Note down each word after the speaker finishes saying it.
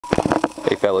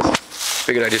Hey fellas,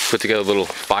 figured I'd just put together a little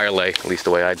fire lay, at least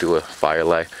the way I do a fire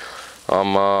lay.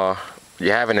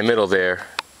 You have in the middle there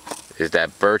is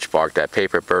that birch bark, that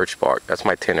paper birch bark. That's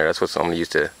my tinder. That's what I'm gonna use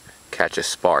to catch a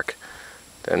spark.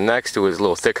 Then next to it is a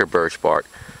little thicker birch bark.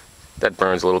 That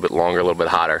burns a little bit longer, a little bit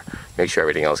hotter. Make sure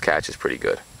everything else catches pretty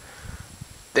good.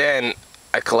 Then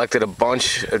I collected a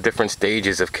bunch of different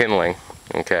stages of kindling,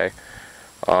 okay,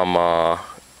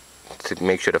 to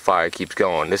make sure the fire keeps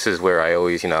going. This is where I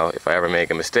always, if I ever make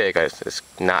a mistake, it's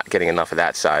not getting enough of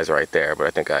that size right there. But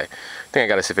I think I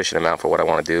got a sufficient amount for what I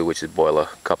want to do, which is boil a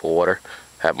cup of water,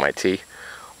 have my tea.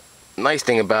 Nice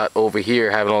thing about over here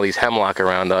having all these hemlock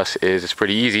around us is it's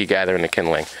pretty easy gathering the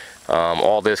kindling.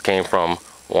 All this came from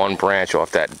one branch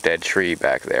off that dead tree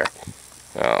back there.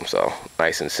 So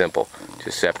nice and simple.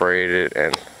 Just separated it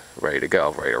and ready to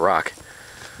go, ready to rock.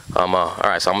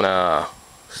 Alright, so I'm gonna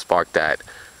spark that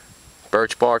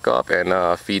birch bark up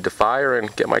and feed the fire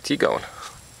and get my tea going.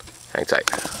 Hang tight.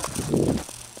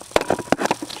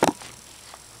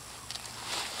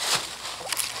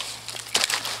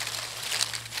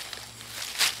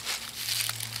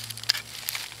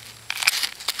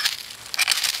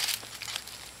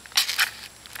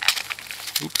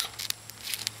 Oops.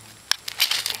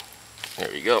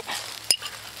 There you go.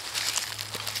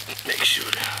 Make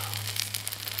sure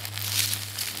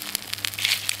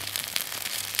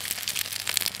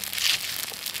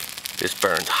this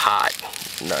burns hot.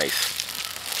 Nice.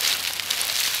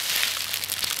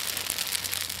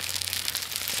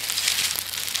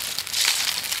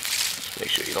 Make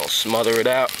sure you don't smother it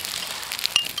out.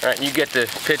 Alright, you get the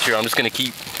picture. I'm just going to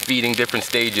keep feeding different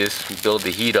stages, build the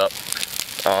heat up.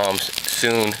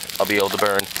 Soon I'll be able to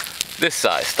burn this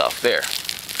size stuff there.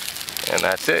 And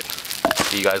that's it.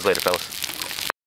 See you guys later, fellas.